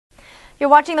You're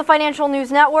watching the Financial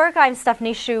News Network. I'm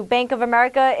Stephanie Hsu. Bank of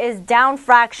America is down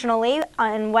fractionally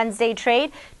on Wednesday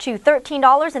trade to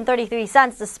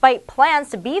 $13.33 despite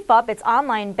plans to beef up its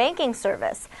online banking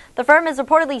service. The firm is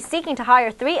reportedly seeking to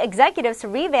hire 3 executives to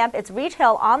revamp its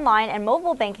retail, online, and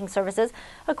mobile banking services,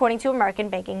 according to American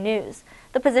Banking News.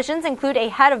 The positions include a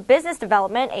head of business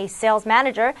development, a sales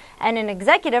manager, and an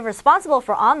executive responsible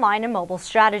for online and mobile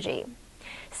strategy.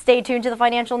 Stay tuned to the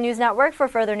Financial News Network for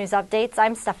further news updates.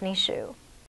 I'm Stephanie Hsu.